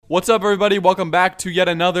What's up, everybody? Welcome back to yet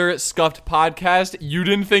another Scuffed podcast. You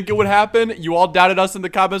didn't think it would happen. You all doubted us in the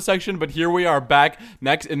comment section, but here we are back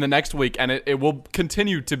in the next week, and it will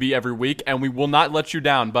continue to be every week, and we will not let you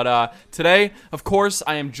down. But today, of course,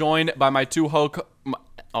 I am joined by my two oh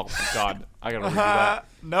my God, I gotta redo that.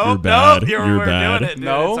 Nope, we're doing it, dude.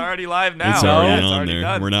 No? It's already live now. It's already It's on already there.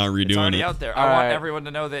 done. We're not redoing It's already it. out there. All I want right. everyone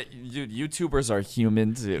to know that YouTubers are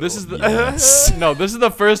human too. This is the Yes. no. This is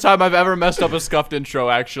the first time I've ever messed up a Scuffed intro,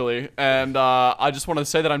 actually, and I just want to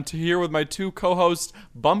say that I'm here with my two co-hosts,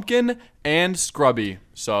 Bumpkin and Scrubby.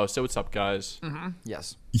 So say what's up, guys.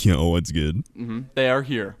 Yes, Yo, what's good? They are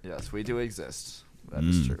here. yes, we do exist. That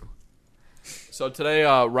is true. So today,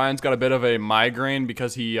 Ryan's got a bit of a migraine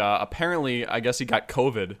because he apparently, I guess he got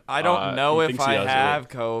COVID. I don't know he if thinks he I has it. have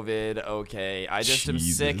COVID. Okay, I just am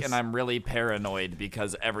sick Jesus. and I'm really paranoid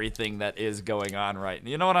because everything that is going on right.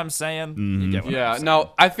 You know what I'm saying? You get what I'm Yeah, saying.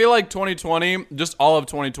 no, I feel like 2020, just all of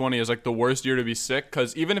 2020 is like the worst year to be sick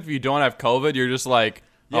because even if you don't have COVID, you're just like,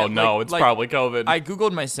 Yeah, oh no, it's probably COVID. I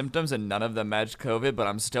googled my symptoms and none of them matched COVID, but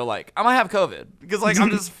I'm still like, I might have COVID because like I'm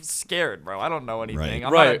just scared, bro. I don't know anything. Right.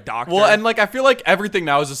 I'm not a doctor. Well, and like I feel like everything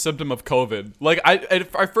now is a symptom of COVID. Like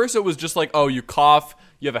at first it was just like, oh, you cough,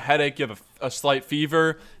 you have a headache, you have a slight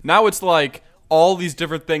fever. Now it's like all these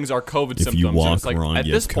different things are COVID If symptoms. you and walk it's like, wrong, at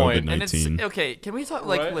you this have point, COVID-19. And it's okay. Can we talk?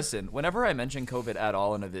 Like, Right? listen. Whenever I mention COVID at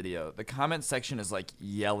all in a video, the comment section is like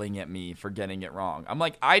yelling at me for getting it wrong. I'm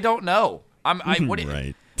like, I don't know.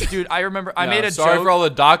 Right. Dude, I remember I Yeah, made a sorry joke. for all the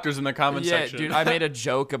doctors in the comment Yeah, section. dude, I made a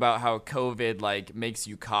joke about how COVID like makes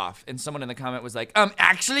you cough, and someone in the comment was like,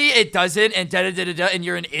 actually it doesn't, and da da da da da, and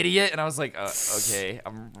you're an idiot, and I was like, okay,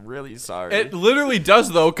 I'm really sorry. It literally does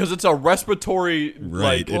though, because it's a respiratory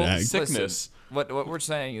Right, it acts- sickness. Listen, what we're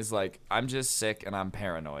saying is like I'm just sick and I'm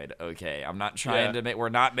paranoid. Okay, I'm not trying Yeah. to make. We're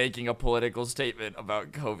not making a political statement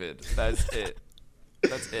about COVID. That's it.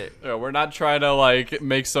 That's it. Yeah, we're not trying to like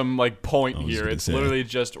make some like point was here. gonna It's say. literally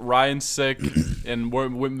just Ryan's sick, and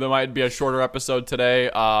there might be a shorter episode today.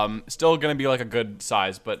 Still gonna be like a good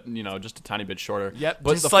size, but you know, just a tiny bit shorter. Yep.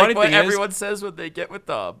 But Just the like funny what thing everyone says when they get with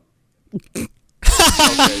the.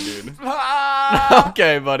 okay, dude.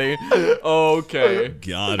 Okay, buddy. Okay.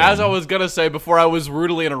 Got As him. I was gonna say before, I was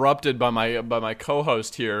rudely interrupted by my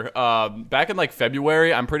co-host here. Back in like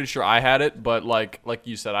February, I'm pretty sure I had it, but like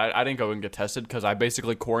you said, I didn't go and get tested because I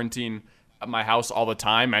basically quarantine at my house all the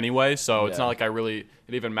time anyway. So it's Yeah. not like it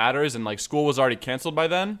even matters. And like school was already canceled by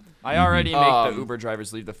then. I already make the Uber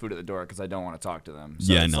drivers leave the food at the door because I don't want to talk to them.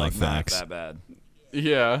 So Yeah, it's no, like facts. not that bad.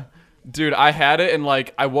 Yeah. Dude, I had it, and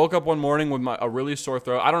like I woke up one morning with a really sore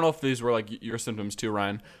throat. I don't know if these were like your symptoms too,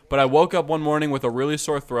 Ryan, but I woke up one morning with a really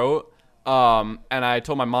sore throat. And I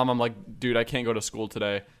told my mom, I'm like, dude, I can't go to school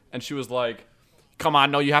today. And she was like, come on,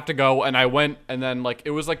 no, you have to go. And I went, and then like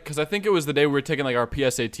it was like, because I think it was the day we were taking like our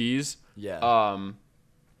PSATs. Yeah.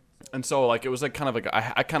 And so like it was like kind of like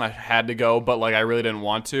I kind of had to go, but like I really didn't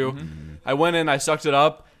want to. I went in, I sucked it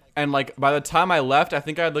up, and like by the time I left, I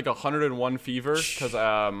think I had like 101 fever because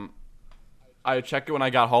I checked it when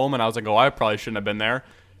I got home, and I was like, oh, I probably shouldn't have been there.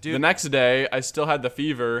 Dude. The next day, I still had the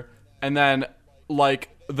fever, and then like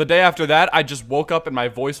the day after that, I just woke up and my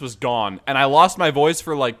voice was gone, and I lost my voice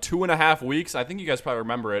for like 2.5 weeks. I think you guys probably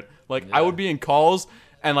remember it. Like I would be in calls,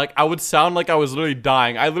 and like I would sound like I was literally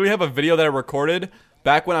dying. I literally have a video that I recorded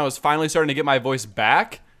back when I was finally starting to get my voice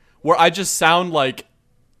back, where I just sound like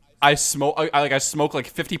I smoke like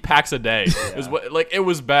 50 packs a day. It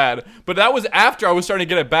was bad. But that was after I was starting to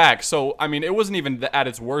get it back. So I mean, it wasn't even at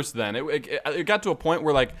its worst then. It got to a point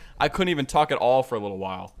where like I couldn't even talk at all for a little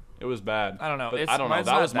while. It was bad. I don't know. But I don't know.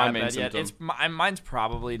 That was my main symptom. Mine's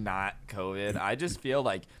probably not COVID. I just feel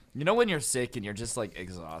like, you know, when you're sick and you're just like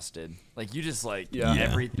exhausted, like you just like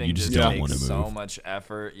everything you just just don't takes wanna so move. much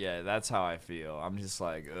effort. Yeah, that's how I feel. I'm just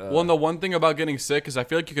like, ugh. Well, and the one thing about getting sick is I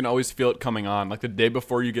feel like you can always feel it coming on. Like the day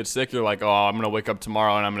before you get sick, you're like, oh, I'm going to wake up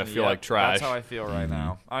tomorrow and I'm going to feel Yep, like trash. That's how I feel right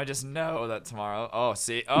now. I just know that tomorrow. Oh,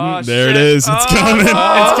 see. Oh, There shit. it is. It's coming. It's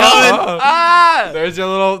coming. Ah! There's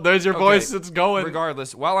your voice. It's going.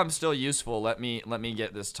 Regardless, while I'm still useful, let me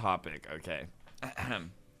get this topic, okay?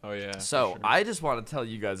 Oh, yeah. So I just want to tell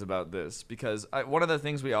you guys about this because one of the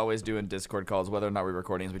things we always do in Discord calls, whether or not we're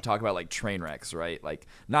recording, is we talk about like train wrecks, right? Like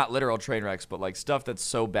not literal train wrecks, but like stuff that's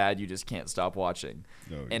so bad you just can't stop watching.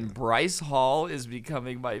 Oh, yeah. And Bryce Hall is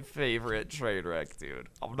becoming my favorite train wreck, dude.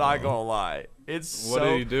 I'm not gonna lie. It's What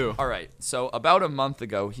did he do? All right. So about a month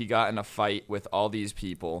ago, he got in a fight with all these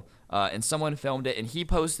people. and someone filmed it, and he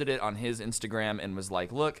posted it on his Instagram and was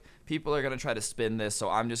like, look, people are going to try to spin this, so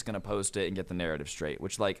I'm just going to post it and get the narrative straight,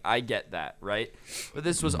 which, like, I get that, right? But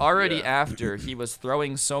this was already after he was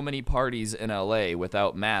throwing so many parties in L.A.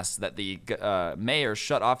 without masks that the mayor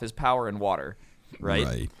shut off his power and water,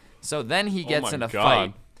 right? So then he gets in a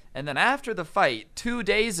fight. And then after the fight, 2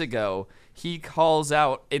 days ago, he calls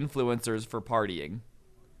out influencers for partying.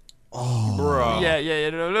 Oh, bro. Yeah.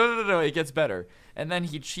 No. It gets better. And then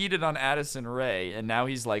he cheated on Addison Rae, and now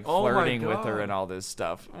he's like flirting with her and all this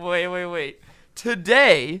stuff. Wait.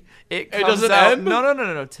 Today, it comes out. End?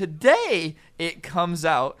 No. Today, it comes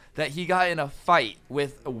out that he got in a fight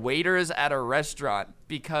with waiters at a restaurant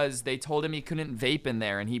because they told him he couldn't vape in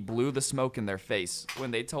there, and he blew the smoke in their face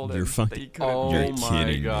when they told him that he couldn't. Oh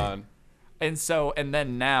my god. And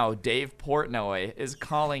then now Dave Portnoy is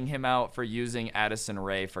calling him out for using Addison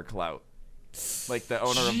Rae for clout. Like the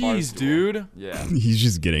owner of Barstool. Jeez, dude. Yeah. He's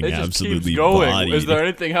just getting It just absolutely keeps going. bodied. Is there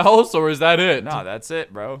anything else, or is that it? No, that's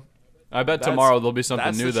it, bro. I bet tomorrow there'll be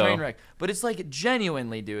something new, the though. train wreck. But it's like,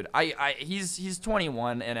 genuinely, dude. He's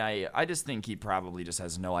 21, and I just think he probably just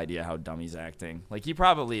has no idea how dumb he's acting. Like, he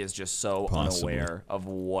probably is just so unaware of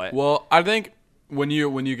what. Well, I think when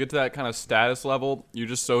you get to that kind of status level, you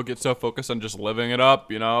just get so focused on just living it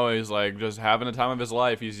up. You know, he's like just having the time of his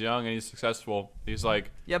life. He's young and he's successful. He's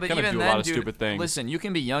like but gonna even do then, a lot of dude, stupid things. Listen, you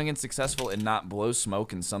can be young and successful and not blow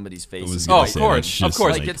smoke in somebody's face. Oh, of course.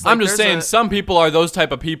 Like, it's I'm like just there's saying some people are those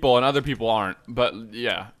type of people and other people aren't. But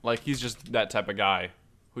yeah, like he's just that type of guy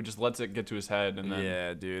who just lets it get to his head and then.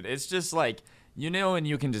 Yeah, dude. It's just like. You know, and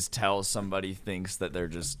you can just tell somebody thinks that they're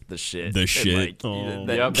just the shit. The shit. Like,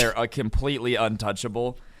 that they're completely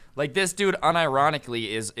untouchable. Like, this dude, unironically,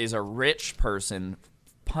 is a rich person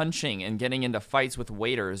punching and getting into fights with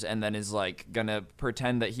waiters and then is, like, gonna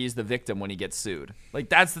pretend that he's the victim when he gets sued. Like,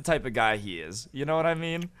 that's the type of guy he is. You know what I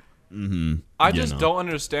mean? Mm-hmm. I just don't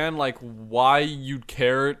understand, like, why you'd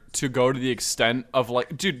care to go to the extent of,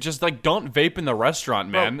 like, dude, just, like, don't vape in the restaurant,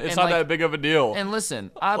 man. It's not that big of a deal. And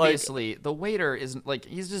listen, obviously, the waiter isn't, like,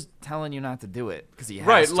 he's just telling you not to do it because he has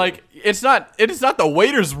right, to. like, it's not the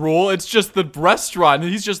waiter's rule. It's just the restaurant.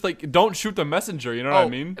 He's just, like, don't shoot the messenger. You know what I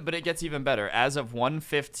mean? But it gets even better. As of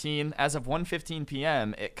 1:15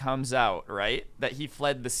 p.m., it comes out, right, that he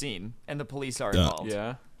fled the scene and the police are involved.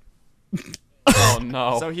 Yeah. Oh,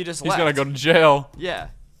 no. So he's going to go to jail. Yeah.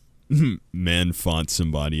 Man fought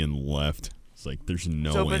somebody and left. It's like, there's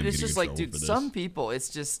no way but I'm it's gonna just get like, trouble dude, for this. some people, it's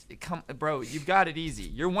just, bro, you've got it easy.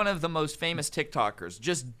 You're one of the most famous TikTokers.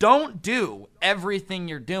 Just don't do everything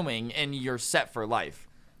you're doing and you're set for life.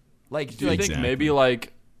 Like, do you think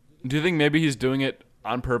maybe he's doing it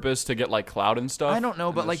on purpose to get, like, clout and stuff? I don't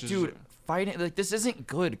know, but, like, just, dude, fighting, like, this isn't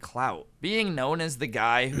good clout. Being known as the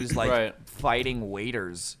guy who's, like, fighting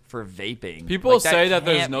waiters for vaping. People say that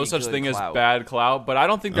there's no such thing as bad clout, but I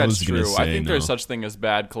don't think that's true. I think there's such thing as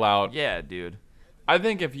bad clout. Yeah, dude. I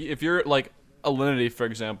think if you're, like, Alinity, for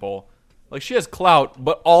example, like, she has clout,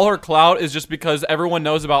 but all her clout is just because everyone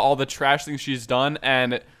knows about all the trash things she's done,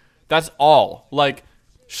 and that's all. Like,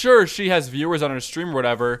 sure, she has viewers on her stream or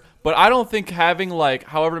whatever, but I don't think having, like,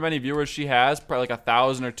 however many viewers she has, probably like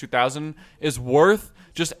 1,000 or 2,000, is worth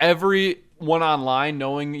just everyone online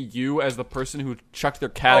knowing you as the person who chucked their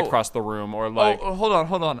cat across the room, or like. Oh, hold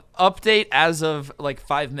on. Update as of like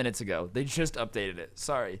 5 minutes ago. They just updated it.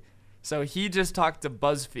 Sorry. So he just talked to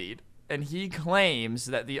BuzzFeed, and he claims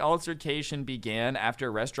that the altercation began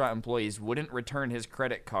after restaurant employees wouldn't return his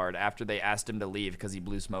credit card after they asked him to leave because he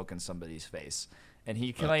blew smoke in somebody's face. And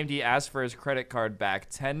he claimed he asked for his credit card back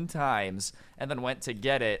 10 times and then went to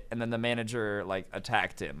get it, and then the manager, like,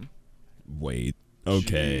 attacked him. Wait.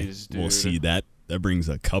 Okay. Jeez, we'll see. That brings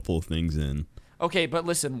a couple things in. Okay, but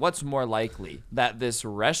listen, what's more likely? That this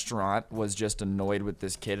restaurant was just annoyed with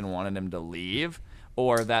this kid and wanted him to leave?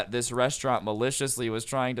 Or that this restaurant maliciously was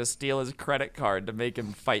trying to steal his credit card to make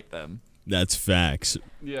him fight them? That's facts.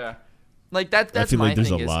 Yeah. Like, that's I feel my like there's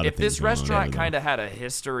thing a is, lot of if this things going on restaurant there, kind of had a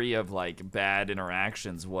history of, like, bad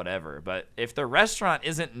interactions, whatever, but if the restaurant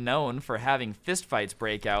isn't known for having fistfights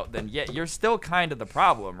break out, then yeah, you're still kind of the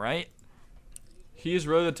problem, right? He's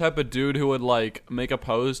really the type of dude who would, like, make a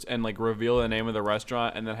post and, like, reveal the name of the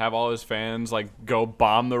restaurant and then have all his fans, like, go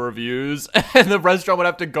bomb the reviews. And the restaurant would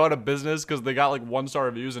have to go out of business because they got, like, 1-star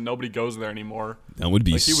reviews and nobody goes there anymore. That would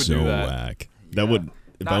be like, he would so do that. whack. That would...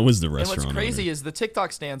 If I was the restaurant And what's crazy owner, is the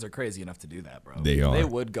TikTok stands are crazy enough to do that, bro. They are. They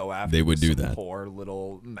would go after They would do some that. poor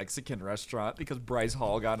little Mexican restaurant because Bryce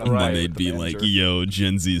Hall got and then they'd be like, yo,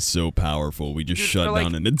 Gen Z is so powerful. We just shut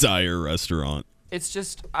down an entire restaurant. It's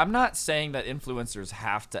just, I'm not saying that influencers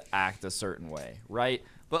have to act a certain way, right?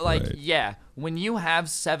 But like, Right. yeah, when you have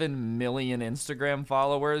 7 million Instagram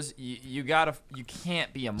followers, you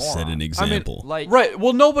can't be a moron. Set an example. Like, Right.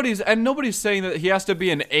 Well, nobody's saying that he has to be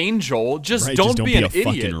an angel. Just Right, don't be an a fucking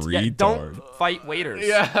idiot. yeah, retard. don't fight waiters.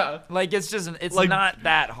 Yeah. Like it's Like- not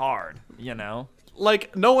that hard, you know.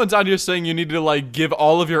 Like, no one's on here saying you need to, like, give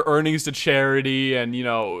all of your earnings to charity and, you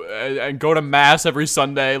know, and go to mass every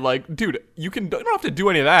Sunday. Like, dude, you don't have to do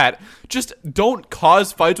any of that. Just don't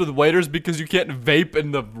cause fights with waiters because you can't vape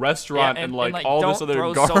in the restaurant and, like, all don't this other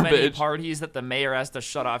throw garbage. so many parties that the mayor has to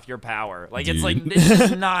shut off your power. Like Dude. it's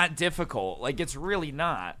just not difficult. Like it's really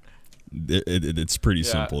not. It's pretty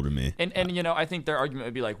simple to me. And you know, I think their argument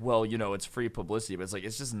would be like, well, you know, it's free publicity, but it's like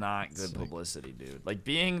it's just not good publicity, dude. Like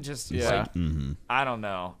being just like I don't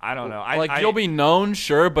know. You'll be known,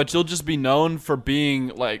 sure, but you'll just be known for being,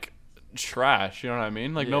 like, trash. You know what I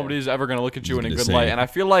mean? Like, nobody's ever going to look at you in a gonna good say. light. And I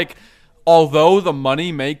feel like, although the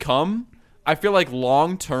money may come, I feel like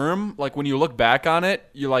long term, like, when you look back on it,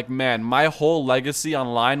 you're like, man, my whole legacy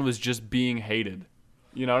online was just being hated.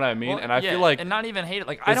 You know what I mean? Well, and I feel like and not even hate it.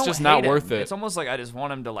 Like I don't just hate not him. worth it. It's almost like I just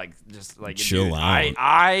want him to like just like Chill dude, out.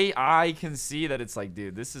 I can see that it's like,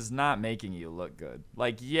 dude, this is not making you look good.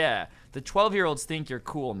 Like, yeah, the 12-year-olds think you're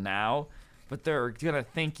cool now, but they're gonna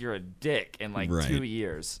think you're a dick in like Right. 2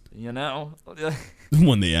 years. You know?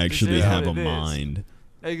 When they actually is have a what it is. mind.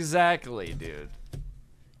 Exactly, dude.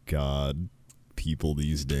 God, people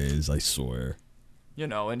these days, I swear. You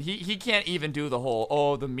know, and he can't even do the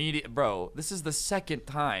whole, the media, bro. This is the second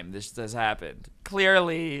time this has happened.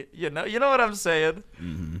 Clearly, you know what I'm saying?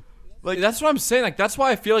 Like, that's what I'm saying. Like, that's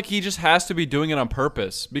why I feel like he just has to be doing it on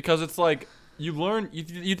purpose, because it's like you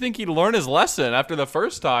think he'd learn his lesson after the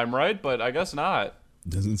first time, right? But I guess not.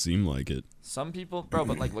 Doesn't seem like it. Some people, bro,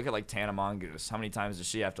 but like look at like Tana Mongoose. How many times does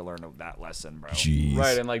she have to learn that lesson, bro? Jeez.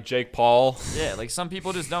 Right, and like Jake Paul. Yeah, like some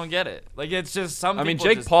people just don't get it. Like it's just some. I mean, people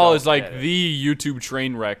Jake just Paul don't is like get it. the YouTube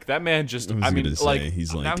train wreck. That man just, I was I mean, gonna say, like,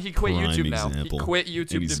 he's like now he quit prime YouTube. Now example. he quit And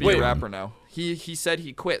YouTube he's to be a gone. rapper. Now he said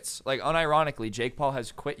he quits. Like unironically, Jake Paul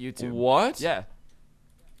has quit YouTube. what? Yeah,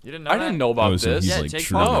 you didn't know I that? didn't know about Oh, so this. he's Yeah, like Jake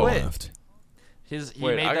truly Paul quit. left. He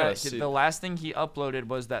Wait, made I gotta that. see. The last thing he uploaded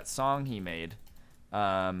was that song he made.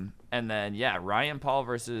 And then Ryan Paul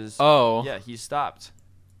versus. Oh. Yeah, he stopped.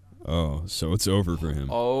 Oh, so it's over for him.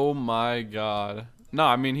 Oh my god. No,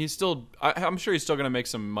 I mean, he's still. I'm sure he's still gonna make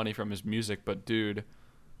some money from his music, but dude.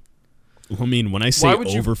 I mean, when I say would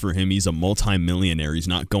you- over for him, he's a multi-millionaire. He's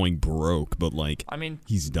not going broke, but like, I mean,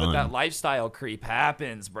 he's But done. that lifestyle creep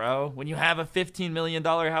happens, bro. When you have a $15 million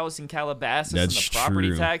house in Calabasas and That's the property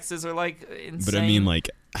true. taxes are like insane. But I mean, like,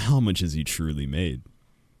 how much has he truly made?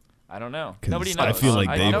 I don't know. 'Cause Nobody knows. I feel like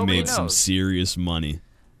they've nobody made some knows. serious money.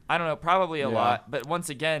 I don't know, probably a Yeah. lot. But once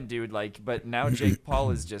again, dude, like, but now Jake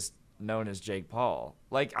Paul is just known as Jake Paul.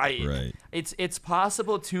 Like, Right. it's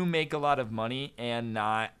possible to make a lot of money and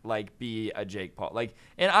not like be a Jake Paul. Like,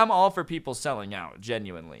 and I'm all for people selling out,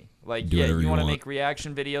 genuinely. Like, Do yeah, whatever you you want to want. make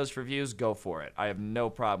reaction videos for views, go for it. I have no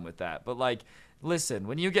problem with that. But like, listen,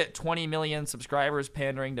 when you get 20 million subscribers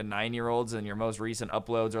pandering to 9-year-olds and your most recent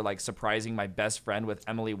uploads are like surprising my best friend with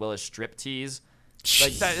Emily Willis striptease,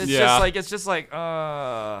 like that, it's just like,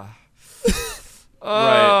 Right.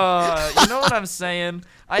 you know what I'm saying?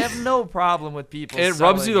 I have no problem with people. It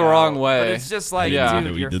rubs you the selling wrong out, way. But it's just like, Yeah. I know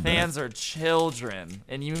dude, he your did that. fans are children,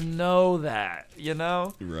 and you know that. You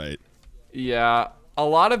know? Right. Yeah, a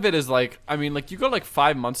lot of it is like, I mean, like, you go like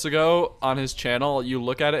 5 months ago on his channel, you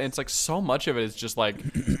look at it, and it's like so much of it is just like,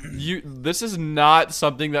 this is not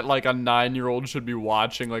something that like a 9-year-old should be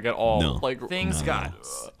watching, like, at all. No. Like, Things No. got.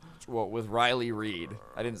 Well, with Riley Reid,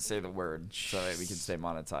 I didn't say the word so that we could stay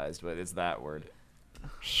monetized, but it's that word.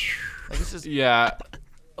 Like, it's just. yeah,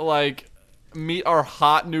 like, meet our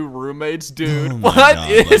hot new roommates, dude. Oh my What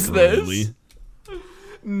God, is like, this? really?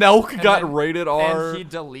 Nelk And got then- rated R. And he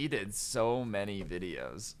deleted so many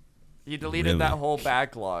videos. He deleted Really? that whole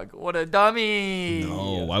backlog. What a dummy!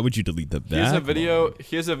 No, why would you delete the He has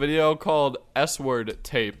backlog? a video called S-word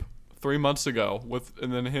tape 3 months ago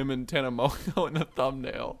and then him and Tana Mongo in the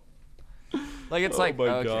thumbnail. Like, it's Oh like, my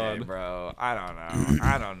okay, God. bro. I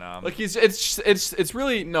don't know. Like, it's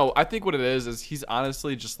really, no, I think what it is he's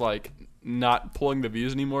honestly just like not pulling the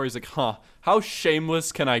views anymore. He's like, how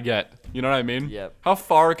shameless can I get? You know what I mean? Yep. How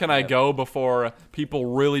far can I Yep. go before people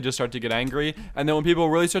really just start to get angry? And then when people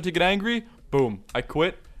really start to get angry, boom, I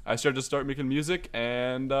quit. I start making music,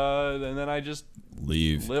 and then I just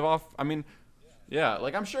Leave. live off. I mean, yeah,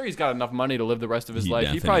 like, I'm sure he's got enough money to live the rest of his He life.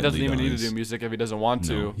 He probably doesn't even definitely need to does. do music if he doesn't want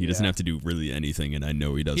to. No, he doesn't have to do really anything, and I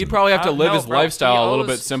know he doesn't. He'd probably have to live No, his bro, he lifestyle a little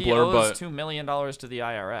bit owes- simpler, he owes but $2 million to the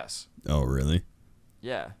IRS. Oh, really?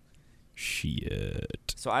 Yeah.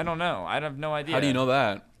 Shit. So I don't know. I have no idea. How do you know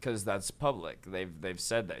that? Because that's public. They've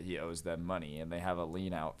said that he owes them money, and they have a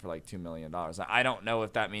lien out for like $2 million. I don't know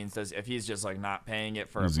if that means if he's just like not paying it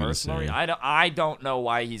for a personal. I don't know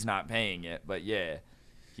why he's not paying it, but yeah,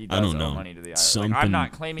 he does owe money to the IRS. Like, I'm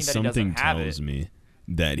not claiming that he doesn't have it. Something tells me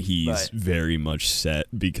that he's very much set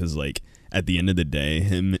because like at the end of the day,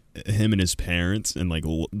 him and his parents and like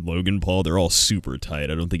Logan Paul, they're all super tight.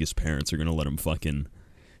 I don't think his parents are gonna let him fucking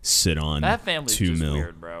sit on that family's $2 just million.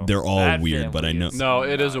 Weird, bro. They're all weird, but I know. No,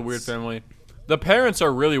 it is a weird family. The parents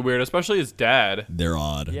are really weird, especially his dad. They're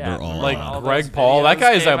odd. Yeah, they're all like odd. Greg Paul. That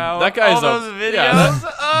guy's a those videos. Yeah,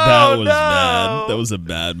 That was bad. That was a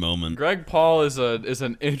bad moment. Greg Paul is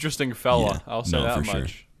an interesting fella. Yeah, I'll say that for much.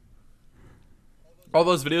 sure. All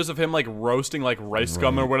those videos of him like roasting like rice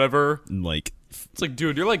gum or whatever. Like, It's like,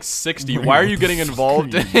 dude, you're like 60. Why are you getting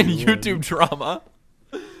involved in YouTube drama?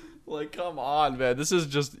 Like, come on, man. This is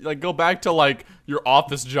just like go back to like your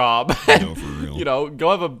office job. no, for real. You know,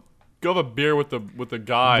 go have a beer with the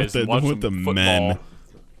guys and watch some football. Men.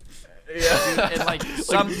 Yeah, And like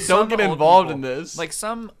don't get involved in this. Like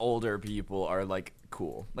some older people are like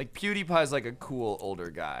cool. Like PewDiePie's like a cool older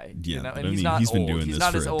guy. Yeah, you know? but And I he's mean, not he's been old. doing He's this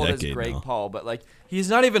not for as a old as decade Greg now. Paul, but like he's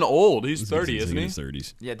not even old. He's 30, He's isn't in he? his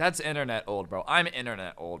 30s. yeah, that's internet old, bro. I'm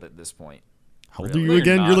internet old at this point. How old Really? are No, you you're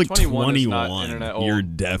again? not. You're like 21 is 21. not internet old. You're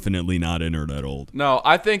definitely not internet old. No,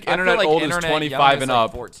 I think I feel internet like old internet is young 25 is and like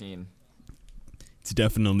up. 14. It's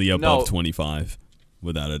definitely above 25,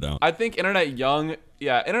 without a doubt. I think internet young,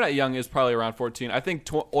 internet young is probably around 14. I think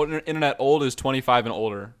internet old is 25 and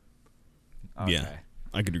older. Okay. Yeah,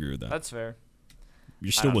 I could agree with that. That's fair.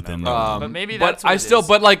 You're still don't within know. that. But maybe But that's what I it still, is.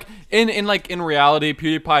 but like in reality,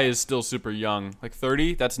 PewDiePie is still super young. Like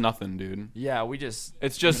 30, that's nothing, dude. Yeah, we just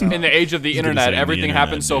It's just in the age of the I was gonna internet, say, the everything internet,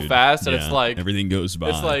 happens so dude. fast that Yeah, it's like everything goes by.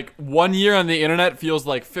 it's like 1 year on the internet feels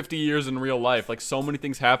like 50 years in real life. Like so many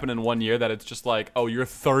things happen in 1 year that it's just like, oh, you're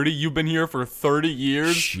 30, you've been here for 30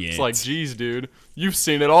 years. Shit. It's like, geez, dude, you've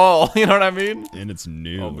seen it all. You know what I mean? and it's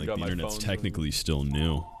new. Oh my like God, the my internet's phone's technically still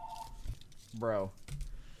new. bro.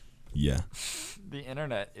 Yeah. The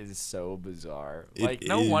internet is so bizarre. It Like,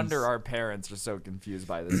 no is. wonder our parents are so confused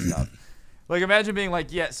by this stuff. Like, imagine being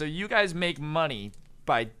like, yeah, so you guys make money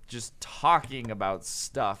by just talking about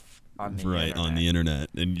stuff on the Right, internet. on the internet,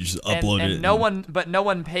 and you just And, upload and it. no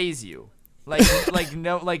one pays you. Like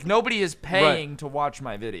nobody is paying to watch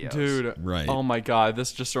my videos. Dude. Right. Oh my God,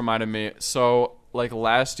 this just reminded me. So like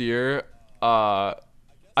last year,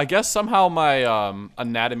 I guess somehow my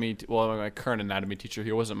my current anatomy teacher,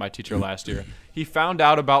 he wasn't my teacher last year. He found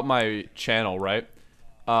out about my channel, right?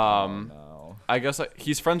 No. I guess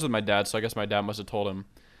he's friends with my dad, so I guess my dad must have told him.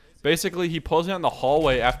 Basically, he pulls me out in the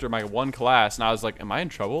hallway after my one class, and I was like, "Am I in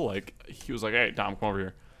trouble?" Like, he was like, "Hey, Tom, come over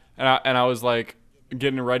here," and I was like,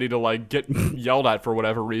 getting ready to like get yelled at for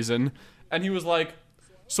whatever reason, and he was like,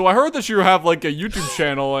 "So I heard that you have like a YouTube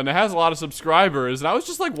channel and it has a lot of subscribers," and I was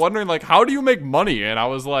just like wondering like, how do you make money? And I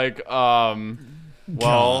was like, well,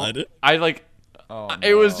 God. I like.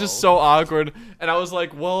 It was just so awkward, and I was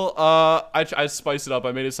like, "Well, I spiced it up.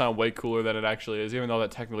 I made it sound way cooler than it actually is, even though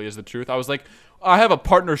that technically is the truth." I was like, "I have a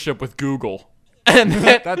partnership with Google," and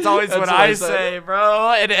That's always what I said. say,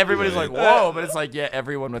 bro. And everybody's Right. like, "Whoa!" But it's like, yeah,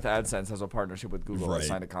 everyone with AdSense has a partnership with Google. Right. They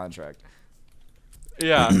signed a contract.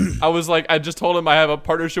 Yeah, I was like, I just told him I have a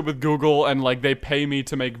partnership with Google, and like they pay me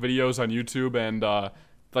to make videos on YouTube and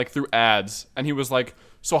like through ads. And he was like,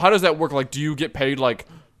 "So how does that work? Like, do you get paid like?"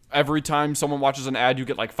 Every time someone watches an ad, you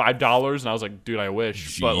get like $5, and I was like, "Dude, I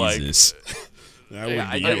wish." But like, Jesus. That would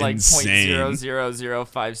I be get like insane.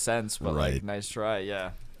 0.0005 cents, but like, Right. nice try, yeah.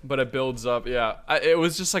 but it builds up. Yeah, it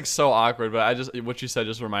was just like so awkward. But I just what you said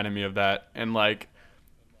just reminded me of that, and like,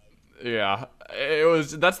 yeah, it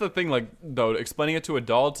was. That's the thing. Like, though, explaining it to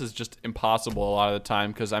adults is just impossible a lot of the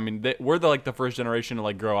time because I mean, we're the first generation to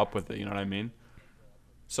like grow up with it. You know what I mean?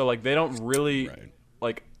 So like, they don't really Right.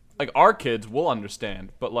 like our kids will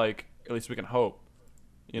understand, but like at least we can hope,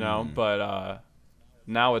 you know. But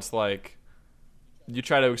now it's like you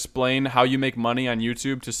try to explain how you make money on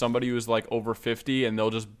YouTube to somebody who's like over 50, and they'll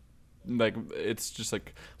just like it's just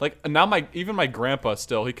like now my grandpa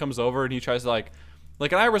still he comes over and he tries to like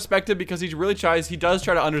and I respect it because he does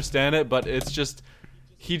try to understand it, but it's just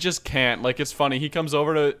he just can't. Like, it's funny, he comes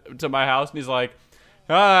over to my house and he's like,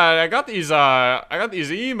 I got these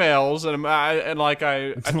emails and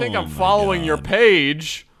I think Oh I'm my following your God.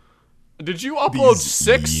 page. Did you upload These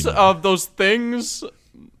 6 emails. of those things?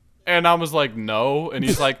 And I was like, no. And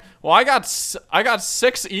he's like, well, I got 6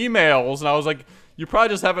 emails. And I was like, you probably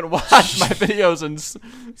just haven't watched my videos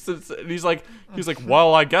since. And he's like,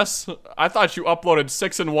 well, I guess I thought you uploaded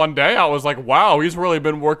 6 in one day. I was like, wow, he's really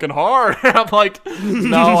been working hard. I'm like,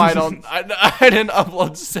 no, I don't. I didn't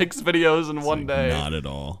upload 6 videos in one day. Not at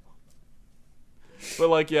all. But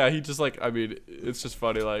like, yeah, he just like, I mean, it's just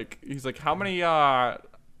funny. Like, he's like, how many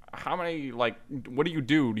like, what do you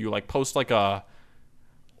do? Do you like post like a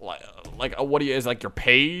what do you, is like your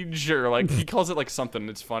page, or like he calls it like something?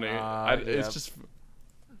 It's funny. It's just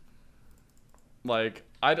like,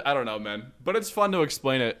 I don't know, man. But it's fun to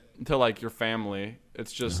explain it to like your family.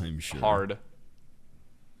 It's just hard.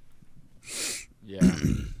 Yeah.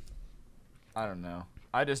 I don't know.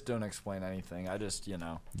 I just don't explain anything. I just, Yeah,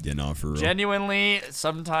 no, for real. Genuinely,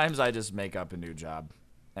 sometimes I just make up a new job.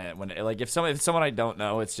 And when if someone I don't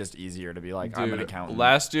know, it's just easier to be like, Dude, I'm an accountant.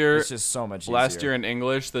 Last year, it's just so much easier. Last year in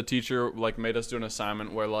English, the teacher like made us do an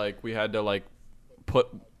assignment where like we had to like put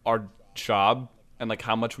our job and like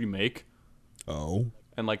how much we make. Oh.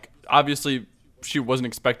 And like obviously she wasn't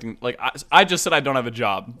expecting, like I just said I don't have a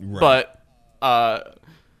job, right. But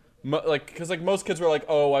like because like most kids were like,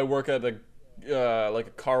 oh, I work at like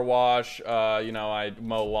a car wash, I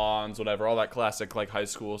mow lawns, whatever, all that classic like high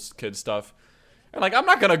school kid stuff. And like I'm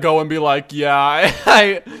not gonna go and be like, yeah,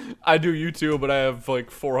 I do YouTube, but I have like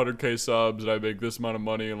 400K subs and I make this amount of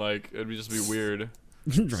money, and like it'd just be weird.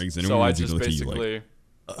 So I just basically.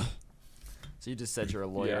 So you just said you're a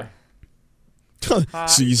lawyer. Yeah.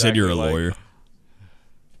 So you said you're a lawyer.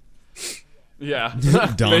 Yeah.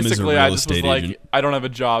 Dom is a real I just estate was agent. like, I don't have a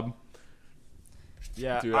job.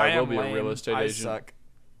 Yeah, dude, I will be a real estate I agent.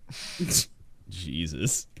 Suck.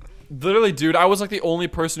 Jesus. Literally, dude, I was like the only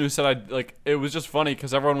person who said I like. It was just funny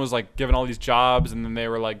because everyone was like giving all these jobs, and then they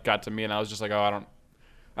were like got to me, and I was just like, oh, I don't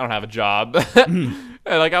have a job. And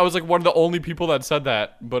like I was like one of the only people that said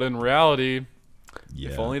that. But in reality,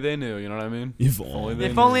 if only they knew. You know what I mean? If only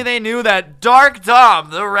only they knew that Dark Dom,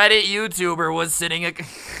 the Reddit YouTuber, was sitting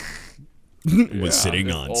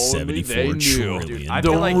sitting on 74 trillion. Dude, I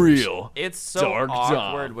the feel like real. It's so Dark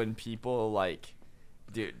awkward Dom. when people like.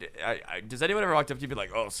 Dude, does anyone ever walk up to you and be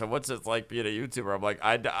like, oh, so what's it like being a YouTuber? I'm like,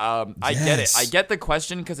 I get it. I get the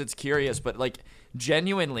question because it's curious, but like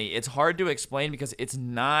genuinely, it's hard to explain because it's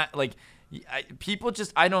not like people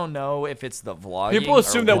just, I don't know if it's the vlogging. People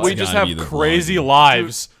assume that we just have crazy vlogging.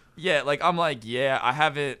 lives. Dude, yeah, like I'm like, yeah, I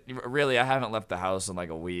haven't left the house in like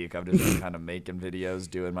a week. I've just been kind of making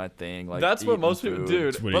videos, doing my thing. Like That's what most food. people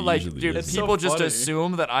do. But like, dude, is. people It's so just funny.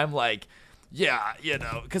 assume that I'm like, yeah,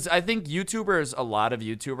 because I think a lot of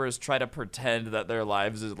YouTubers try to pretend that their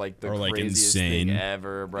lives is like the craziest thing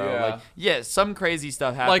ever, bro. Yeah. Some crazy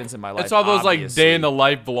stuff happens in my life. It's all those obviously. like day in the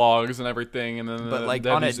life vlogs and everything, and then but like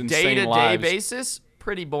on a day-to-day basis,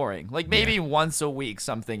 pretty boring. Like maybe once a week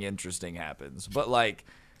something interesting happens, but like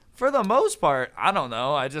for the most part, I don't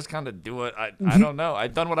know. I just kind of do it. I don't know.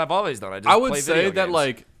 I've done what I've always done. I would say that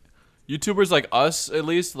like YouTubers like us, at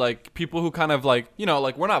least, like people who kind of like,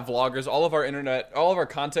 like we're not vloggers. All of our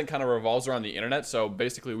content kind of revolves around the internet. So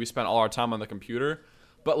basically we spend all our time on the computer.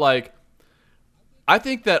 But like, I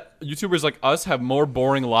think that YouTubers like us have more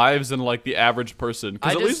boring lives than like the average person.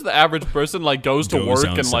 Because at least the average person like goes to work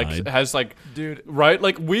outside. And like has like, dude, right?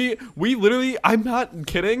 Like we literally, I'm not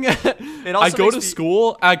kidding. I go to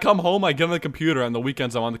school, I come home, I get on the computer, and the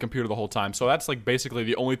weekends I'm on the computer the whole time. So that's like basically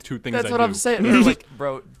the only two things I do. That's what I'm saying. They're like,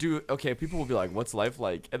 bro, okay, people will be like, what's life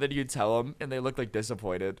like? And then you tell them, and they look like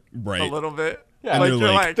disappointed. Right. A little bit. Yeah,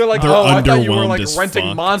 like, they're like, oh, I thought you were like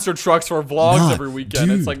renting monster trucks for vlogs every weekend.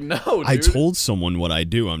 Dude, it's like, no, dude. I told someone what I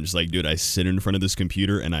do. I'm just like, dude, I sit in front of this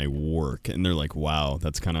computer and I work. And they're like, wow,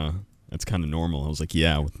 that's kind of normal. I was like,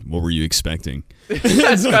 yeah, what were you expecting?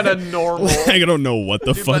 That's kind of normal. I don't know what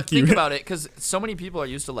the fuck but think about it, because so many people are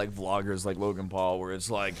used to like vloggers like Logan Paul, where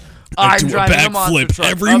it's like, I'm driving a monster truck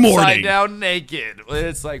every upside morning down naked.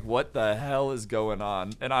 It's like, what the hell is going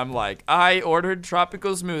on? And I'm like, I ordered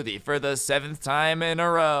tropical smoothie for the 7th time in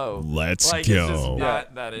a row. Let's like, go. It's just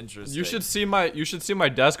not that interesting. You should see my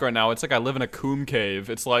desk right now. It's like I live in a coom cave.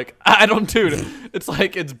 It's like I don't, dude. It's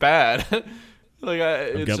like it's bad. Like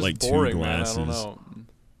it's got just like boring, 2 glasses. Man. I don't know.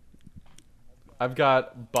 I've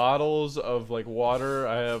got bottles of like water.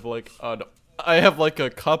 I have like a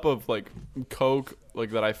cup of like Coke like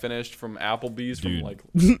that I finished from Applebee's Dude. from like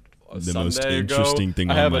a The Sunday most ago. interesting thing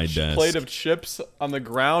I on have my a desk. plate of chips on the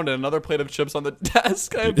ground and another plate of chips on the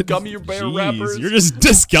desk. I have gummy bear Jeez, wrappers. You're just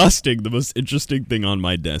disgusting. The most interesting thing on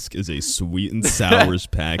my desk is a sweet and sours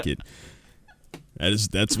packet.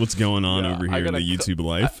 That's what's going on over here in the YouTube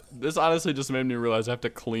life. This honestly just made me realize I have to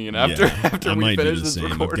clean after I we might do finish the this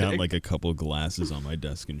same. recording. I've got like a couple glasses on my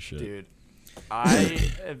desk and shit. Dude,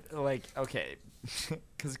 I like, okay,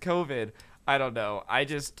 because COVID, I don't know. I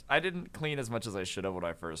didn't clean as much as I should have when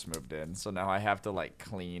I first moved in. So now I have to like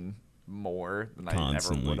clean more than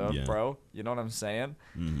Constantly, I ever would have, yeah. bro. You know what I'm saying?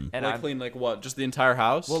 Mm-hmm. And I clean like what? Just the entire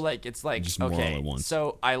house? well, like it's like Just more all okay, at once.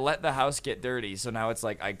 so I let the house get dirty, so now it's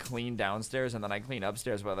like I clean downstairs and then I clean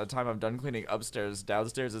upstairs. By the time I'm done cleaning upstairs,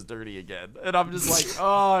 downstairs is dirty again, and I'm just like,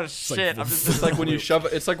 oh shit! I'm just it's like when you shovel.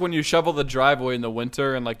 It's like when you shovel the driveway in the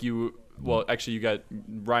winter, and like you. Well, actually, you got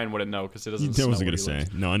Ryan wouldn't know because it doesn't. I wasn't gonna say.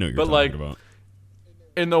 No, I know what you're But, talking like, about.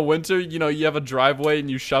 in the winter, you know, you have a driveway and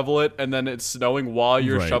you shovel it, and then it's snowing while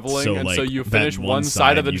you're Right, shoveling, so, and like, so you that finish one one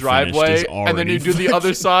side of side the you finished driveway, is and then you already do the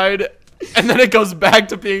other side, and then it goes back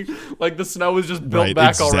to being like the snow is just built Right, back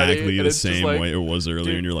exactly already. the and it's just same like, way it was earlier,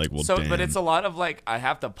 Dude, and you're like, well, so, damn. but it's a lot of like I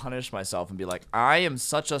have to punish myself and be like, I am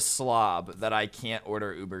such a slob that I can't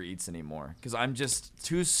order Uber Eats anymore because I'm just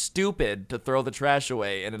too stupid to throw the trash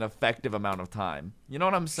away in an effective amount of time. You know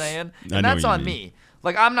what I'm saying? I And know that's what you on mean. me.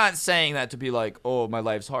 Like I'm not saying that to be like, oh, my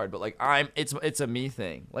life's hard, but like it's a me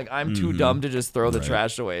thing. Like I'm too dumb to just throw the Right.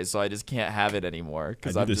 trash away, so I just can't have it anymore I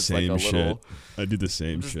because do I'm the just like same a shit. little I do the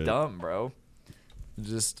same just shit. dumb, bro.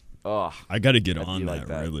 Just oh I got to get I'd on be like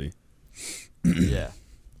that. really. yeah.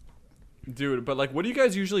 dude. But like, what do you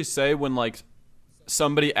guys usually say when like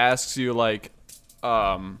somebody asks you like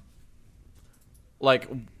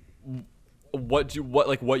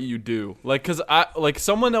what you do, like, cause I like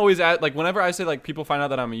someone always like whenever I say like people find out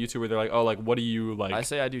that I'm a YouTuber, they're like, oh, like what do you like? I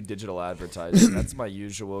say I do digital advertising. That's my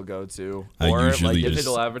usual go-to. I usually just-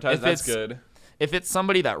 digital advertising. if That's it's- good. If it's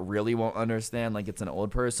somebody that really won't understand, like it's an old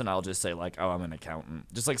person, I'll just say like, oh, I'm an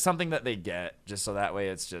accountant. Just like something that they get, just so that way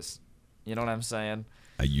it's just, you know what I'm saying?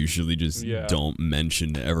 I usually just Yeah. don't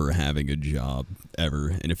mention ever having a job ever,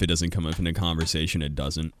 and if it doesn't come up in a conversation, it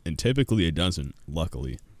doesn't, and typically it doesn't.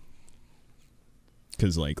 Luckily,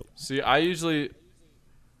 because like See, I usually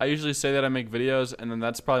say that I make videos, and then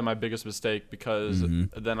that's probably my biggest mistake because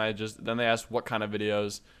Mm-hmm. then they ask what kind of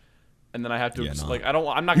videos, and then I have to Yeah, no. like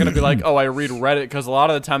I'm not gonna be like, oh, I read Reddit, because a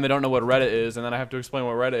lot of the time they don't know what Reddit is, and then I have to explain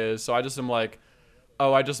what Reddit is, so I just am like,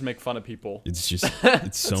 oh, I just make fun of people. it's just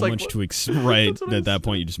it's so like, much what- to right that's what at I'm that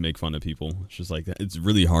point you just make fun of people. It's just like it's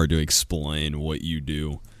really hard to explain what you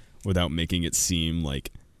do without making it seem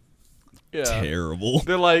like Yeah, terrible.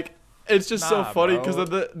 they're like. It's just so Nah, funny bro.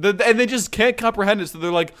 because and they just can't comprehend it. So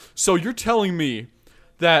they're like, so you're telling me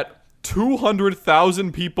that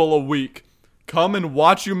 200,000 people a week come and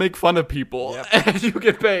watch you make fun of people and you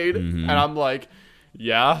get paid? Mm-hmm. And I'm like,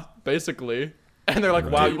 yeah, basically. And they're like,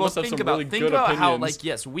 wow, you must have some really think good about opinions. how like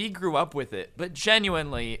yes, we grew up with it, but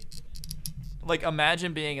genuinely, like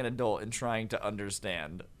imagine being an adult and trying to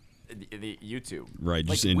understand the YouTube. Right,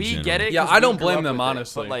 Like just in we general. get it. Yeah, 'cause I we don't grew blame up them, with it,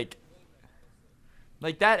 honestly. but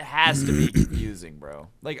like that has to be confusing, bro.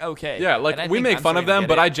 Like okay. Yeah, like and I we think make I'm fun of starting to them, get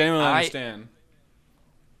but it. I genuinely understand.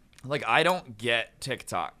 Like I don't get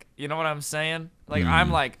TikTok. You know what I'm saying? Like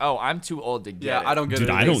I'm like, oh, I'm too old to get Yeah, it. I don't get Dude,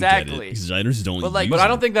 it. I don't Exactly. get it because I just don't. But, like- use But I it.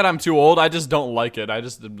 don't think that I'm too old. I just don't like it. I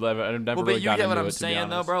just never Well, really but you got get what into I'm it, to be saying,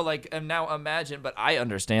 though, honest. bro. Like, and now imagine, but I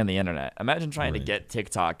understand the internet. Imagine trying to Right. get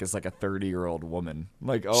TikTok as like a 30-year-old woman.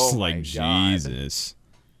 Like, Just oh like my god, Jesus.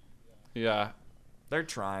 Yeah, they're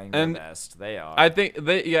trying And their best. They are. I think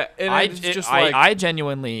they. Yeah, and it's just like I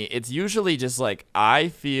genuinely, it's usually just like I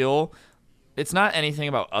feel. It's not anything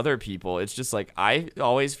about other people. It's just like I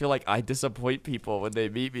always feel like I disappoint people when they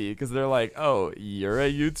meet me because they're like, "Oh, you're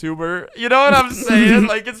a YouTuber." You know what I'm saying?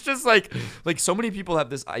 Like it's just like so many people have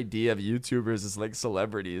this idea of YouTubers as like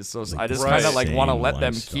celebrities. So I just Right. kind of like want to Same let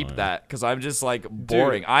them lifestyle. keep that because I'm just like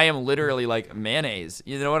boring. I am literally like mayonnaise.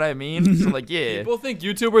 You know what I mean? So like yeah. people think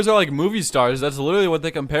YouTubers are like movie stars. That's literally what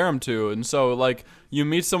they compare them to. And so like you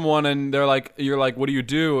meet someone and they're like, you're like, what do you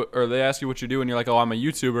do? Or they ask you what you do, and you're like, oh, I'm a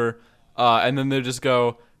YouTuber. And then they just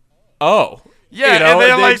go, oh. Yeah, You know,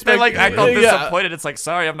 and they they like act all Yeah. disappointed. It's like,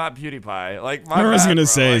 sorry, I'm not PewDiePie. Like, my What I was bad, gonna bro.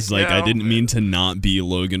 say is like you I know? didn't mean to not be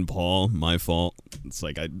Logan Paul. My fault. It's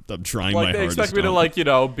like I'm trying my Like they hardest. expect me to on- like, you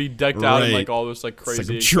know, be decked out in Right. like all this like like crazy I'm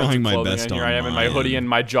trying expensive my clothing, best and here on I am in my mine. hoodie and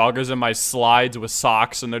my joggers and my slides with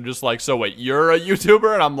socks, and they're just like, so wait, you're a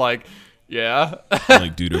YouTuber? And I'm like, yeah.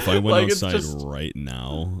 Like, dude, if I went Like, it's outside just- right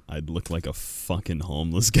now, I'd look like a fucking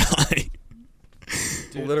homeless guy.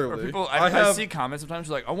 Dude, Literally. or people, I I have- see comments sometimes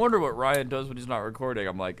like, I wonder what Ryan does when he's not recording.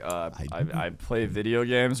 I'm like, I play video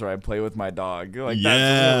games or I play with my dog. Like,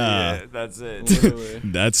 Yeah. that's really it. That's it. Literally.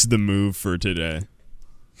 That's the move for today.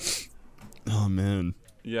 Oh man,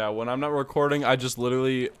 Yeah, when I'm not recording, I just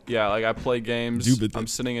literally, like I play games. Dude, but I'm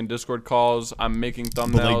sitting in Discord calls. I'm making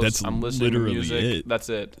thumbnails. like, that's I'm listening to literally music. it. That's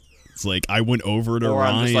it. it's like I went over to Or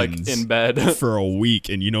I'm just like Ryan's in bed. for a week,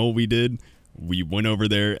 and you know what we did? We went over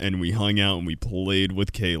there and we hung out and we played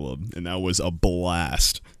with Caleb, and that was a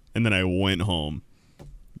blast. and then I went home.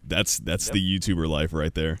 That's the YouTuber life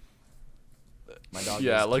right there. My dog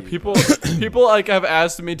Yeah, is like cute. people like have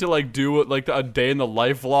asked me to like do like a day in the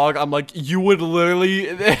life vlog. I'm like, you would literally,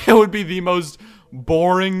 it would be the most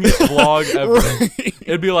boring vlog ever. Right.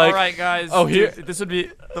 It'd be like, all right, guys. Oh, here- this would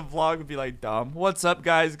be the vlog would be like, Dom, what's up,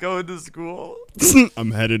 guys? Going to school.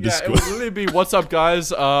 I'm headed to yeah, it school. would literally be, what's up,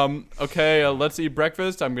 guys? Okay, let's eat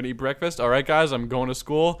breakfast. I'm gonna eat breakfast. All right, guys, I'm going to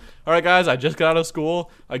school. All right, guys, I just got out of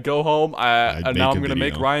school. I go home. And now I'm gonna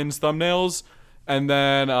make Ryan's thumbnails. And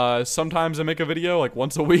then sometimes I make a video like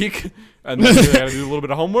once a week, and then I gotta do a little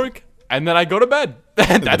bit of homework, and then I go to bed.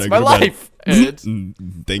 And that's my life.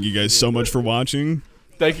 Thank you guys so much for watching.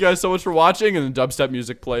 Thank you guys so much for watching, and the dubstep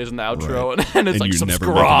music plays in the outro, Right. and it's like, you subscribe.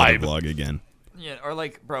 never make another vlog again. Yeah, or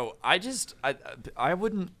like, bro, I don't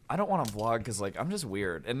want to vlog because like I'm just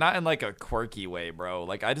weird, and not in like a quirky way, bro.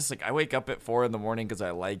 Like I wake up at 4 a.m. because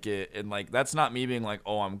I like it, and like that's not me being like,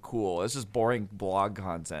 oh, I'm cool. It's just boring blog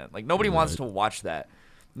content. Like nobody wants to watch that.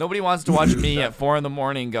 Nobody wants to watch me at 4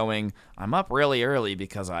 a.m. going, I'm up really early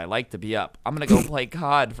because I like to be up. I'm gonna go play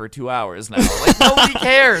COD for 2 hours now. Like nobody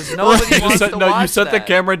cares. Nobody wants to watch You set that. the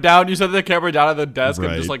camera down. You set the camera down at the desk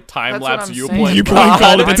and just like time That's what lapse I'm you saying, playing. You bro. probably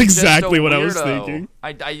called it. I'm That's just exactly a what I was weirdo. thinking.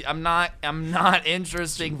 I'm not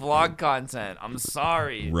interesting vlog content. I'm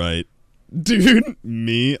sorry. Right. Dude,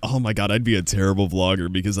 me, oh my god, I'd be a terrible vlogger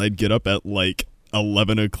because I'd get up at like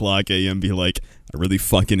 11 o'clock a.m. be like, I really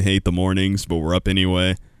fucking hate the mornings, but we're up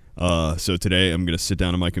anyway. So today I'm going to sit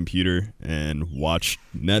down on my computer and watch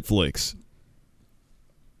Netflix.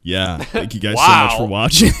 Yeah, thank you guys so much for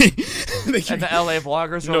watching. And the LA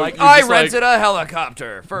vloggers are like, you're I just rented a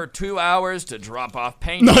helicopter for 2 hours to drop off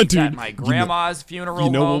paintings No, dude, at my grandma's funeral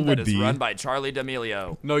you know home what that would is be? run by Charlie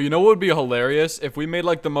D'Amelio. No, you know what would be hilarious if we made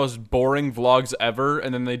like the most boring vlogs ever,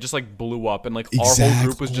 and then they just like blew up, and like our whole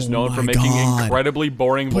group was just Oh known for my making God. incredibly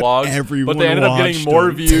boring But vlogs, everyone but they ended up getting watched more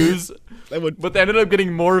them. views. Would, But they ended up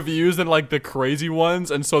getting more views than like the crazy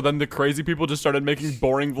ones, and so then the crazy people just started making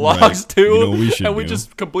boring vlogs Right. too, You know what we should and we do?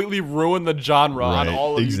 just completely ruined the genre on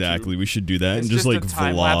all of exactly. YouTube. We should do that It's and just like a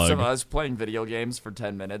time lapse of vlog. us playing video games for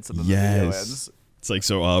 10 minutes and then the video Yes. ends. It's like,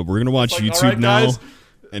 so we're going to watch like, YouTube alright, now. guys.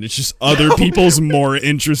 And it's just other people's more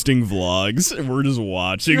interesting vlogs, and we're just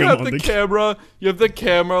watching You them have on the camera. You have the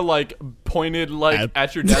camera like pointed like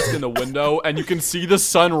at your desk in the window, and you can see the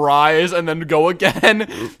sun rise and then go again.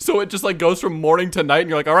 So it just like goes from morning to night, and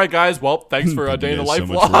you're like, "All right, guys. Well, thanks for a Thank you day in the guys life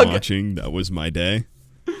so much for vlog." watching. That was my day.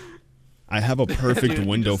 I have a perfect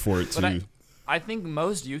window for it But too. I think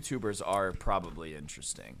most YouTubers are probably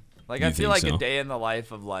interesting. Like, You I feel think like so? a day in the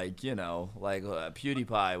life of, like, you know, like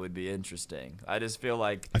PewDiePie would be interesting. I just feel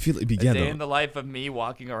like I feel like a yeah, day though. in the life of me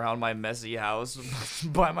walking around my messy house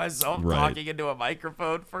by myself, Right. talking into a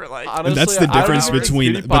microphone for, like, Honestly, that's the I don't difference think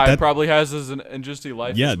between- PewDiePie but that- probably has as an interesting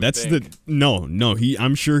life. Yeah, as we that's think. no.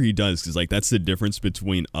 I'm sure he does because like that's the difference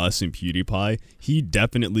between us and PewDiePie. He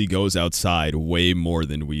definitely goes outside way more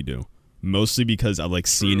than we do. Mostly because I've like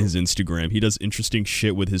seen his Instagram. He does interesting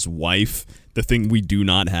shit with his wife. The thing we do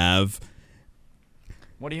not have.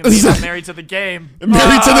 what do you mean I'm married to the game?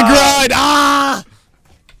 Married to the grind. Ah.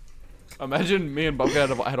 Imagine me and Bumpkin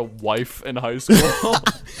had a wife in high school.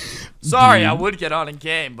 Sorry, I would get on a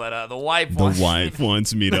game, but the wife The wants wife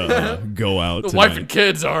wants me to go out. The tonight. wife and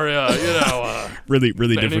kids are, really they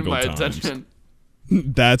need difficult my times. attention.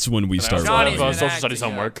 That's when we And I start. was Johnny's Well, been social studies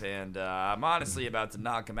acting homework. up, and I'm honestly about to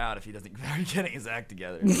knock him out if he doesn't start getting his act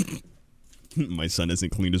together. My son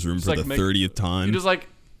hasn't cleaned his room Just, for like, the make- 30th time. You just like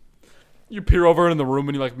you peer over in the room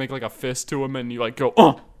and you like make like a fist to him and you like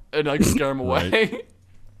go and like scare him away. Right.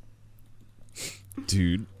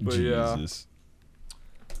 Dude, But, yeah. Jesus.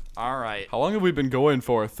 All right. How long have we been going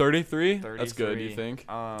for? 33? 33. That's good, you think?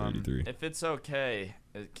 33. If it's okay,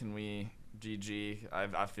 can we GG?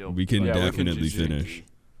 I feel We can Yeah, we can definitely GG. finish.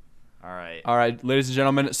 All right. All right, ladies and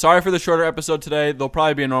gentlemen, sorry for the shorter episode today. There'll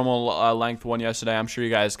probably be a normal length one yesterday. I'm sure you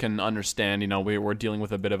guys can understand. You know, we're dealing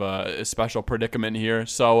with a bit of a special predicament here.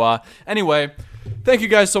 So anyway, thank you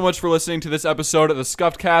guys so much for listening to this episode of the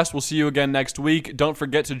SkuffedCast. We'll see you again next week. Don't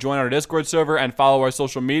forget to join our Discord server and follow our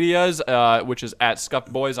social medias, which is at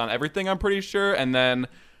Scuffed Boys on everything, I'm pretty sure. And then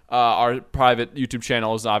our private YouTube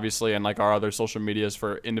channels, obviously, and like our other social medias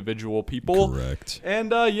for individual people. Correct. And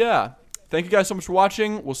yeah. Thank you guys so much for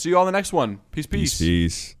watching. We'll see you all in the next one. Peace.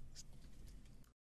 Peace.